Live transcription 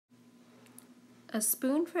A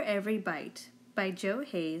Spoon for Every Bite by Joe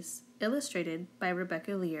Hayes, illustrated by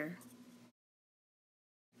Rebecca Lear.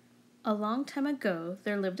 A long time ago,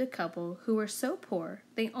 there lived a couple who were so poor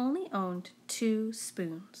they only owned 2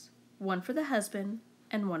 spoons, one for the husband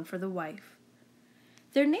and one for the wife.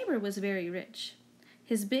 Their neighbor was very rich.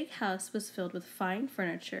 His big house was filled with fine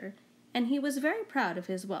furniture, and he was very proud of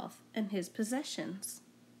his wealth and his possessions.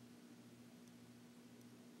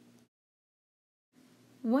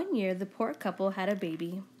 One year, the poor couple had a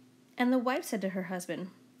baby, and the wife said to her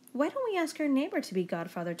husband, "Why don't we ask our neighbor to be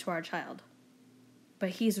godfather to our child?"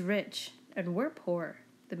 "But he's rich, and we're poor,"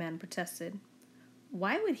 the man protested.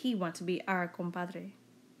 "Why would he want to be our compadre?"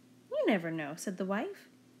 "You never know," said the wife.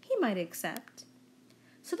 "He might accept."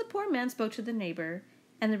 So the poor man spoke to the neighbor,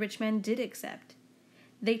 and the rich man did accept.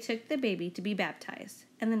 They took the baby to be baptized,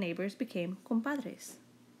 and the neighbors became compadres.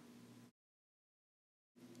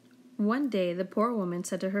 One day, the poor woman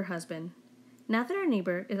said to her husband, "Now that our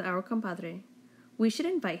neighbor is our compadre, we should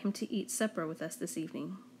invite him to eat supper with us this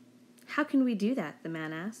evening." "How can we do that?" the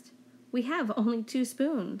man asked. "We have only 2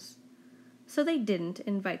 spoons." So they didn't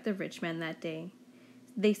invite the rich man that day.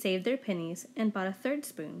 They saved their pennies and bought a 3rd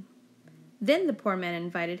spoon. Then the poor man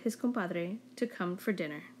invited his compadre to come for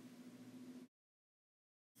dinner.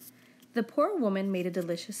 The poor woman made a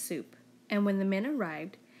delicious soup, and when the men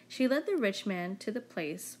arrived, she led the rich man to the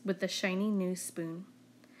place with the shiny new spoon.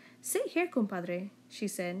 "Sit here, compadre," she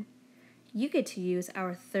said. "You get to use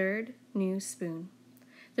our 3rd new spoon."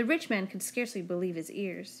 The rich man could scarcely believe his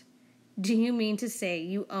ears. "Do you mean to say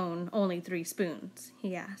you own only 3 spoons?"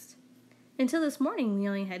 he asked. "Until this morning we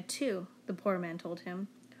only had 2, the poor man told him.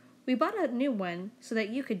 "We bought a new one so that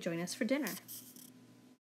you could join us for dinner."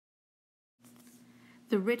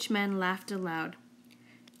 The rich man laughed aloud.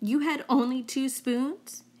 "You had only 2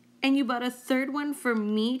 spoons? And you bought a 3rd one for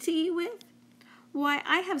me to eat with? Why,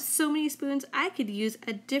 I have so many spoons I could use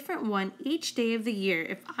a different one each day of the year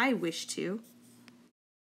if I wished to."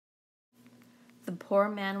 The poor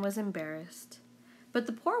man was embarrassed, but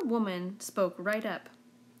the poor woman spoke right up.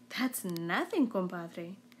 "That's nothing,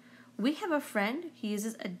 compadre. We have a friend who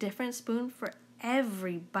uses a different spoon for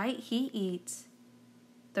every bite he eats."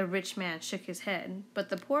 The rich man shook his head, but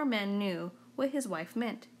the poor man knew what his wife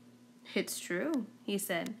meant. "It's true," he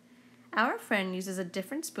said. "Our friend uses a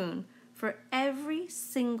different spoon for every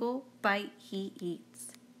single bite he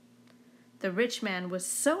eats." The rich man was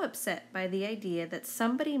so upset by the idea that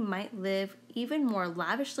somebody might live even more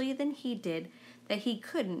lavishly than he did that he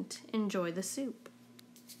couldn't enjoy the soup.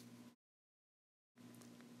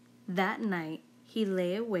 That night, he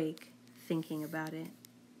lay awake thinking about it.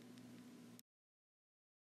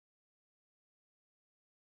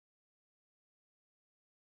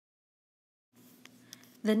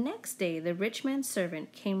 The next day, the rich man's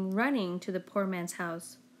servant came running to the poor man's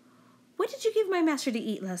house. "What did you give my master to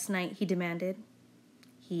eat last night?" he demanded.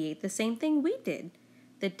 "He ate the same thing we did,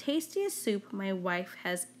 the tastiest soup my wife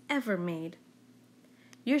has ever made."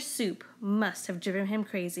 "Your soup must have driven him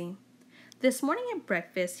crazy. This morning at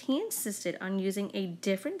breakfast, he insisted on using a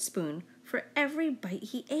different spoon for every bite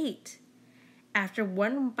he ate. After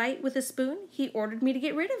one bite with a spoon, he ordered me to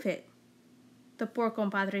get rid of it." The poor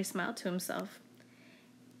compadre smiled to himself.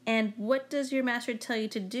 "And what does your master tell you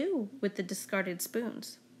to do with the discarded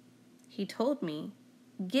spoons?" "He told me,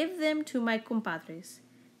 'Give them to my compadres.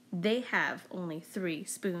 They have only 3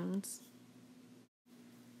 spoons.'"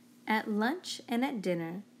 At lunch and at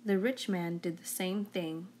dinner, the rich man did the same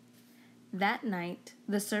thing. That night,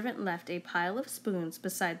 the servant left a pile of spoons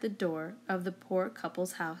beside the door of the poor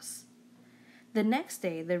couple's house. The next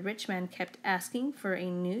day, the rich man kept asking for a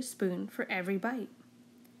new spoon for every bite.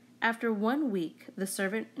 After 1 week, the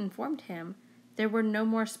servant informed him there were no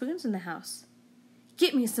more spoons in the house.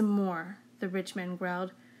 "Get me some more," the rich man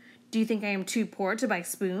growled. "Do you think I am too poor to buy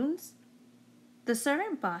spoons?" The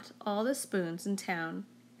servant bought all the spoons in town,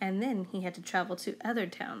 and then he had to travel to other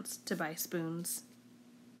towns to buy spoons.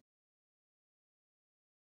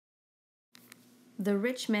 The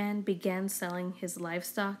rich man began selling his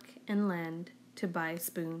livestock and land to buy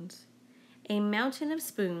spoons. A mountain of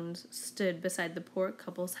spoons stood beside the poor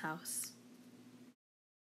couple's house.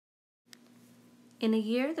 In a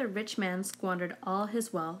year, the rich man squandered all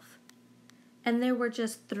his wealth, and there were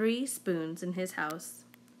just 3 spoons in his house.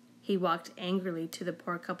 He walked angrily to the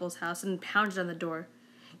poor couple's house and pounded on the door.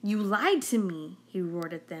 "You lied to me," he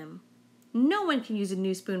roared at them. "No one can use a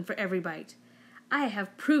new spoon for every bite. I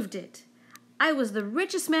have proved it. I was the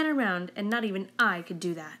richest man around, and not even I could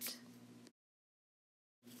do that."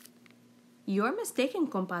 "You're mistaken,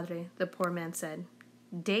 compadre," the poor man said.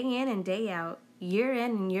 "Day in and day out, year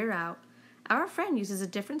in and year out, our friend uses a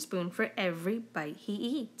different spoon for every bite he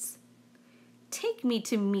eats." Take me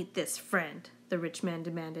to meet this friend, the rich man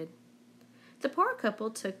demanded. The poor couple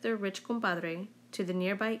took their rich compadre to the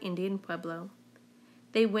nearby Indian pueblo.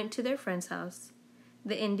 They went to their friend's house.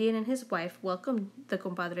 The Indian and his wife welcomed the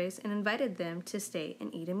compadres and invited them to stay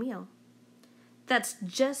and eat a meal. That's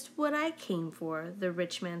just what I came for, the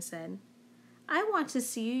rich man said. I want to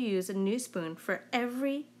see you use a new spoon for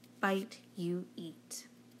every bite you eat.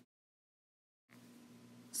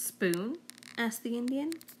 Spoon? Asked the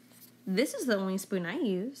Indian. This is the only spoon I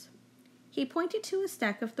use. He pointed to a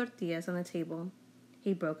stack of tortillas on the table.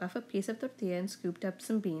 He broke off a piece of tortilla and scooped up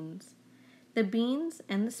some beans. The beans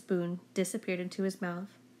and the spoon disappeared into his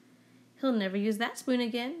mouth. He'll never use that spoon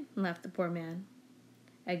again, laughed the poor man.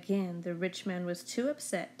 Again, the rich man was too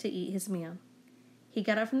upset to eat his meal. He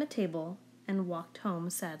got up from the table and walked home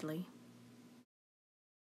sadly.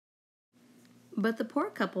 But the poor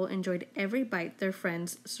couple enjoyed every bite their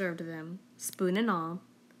friends served them, spoon and all,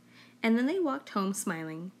 and then they walked home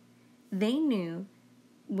smiling. They knew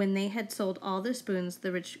when they had sold all the spoons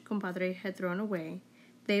the rich compadre had thrown away,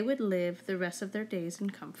 they would live the rest of their days in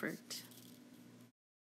comfort.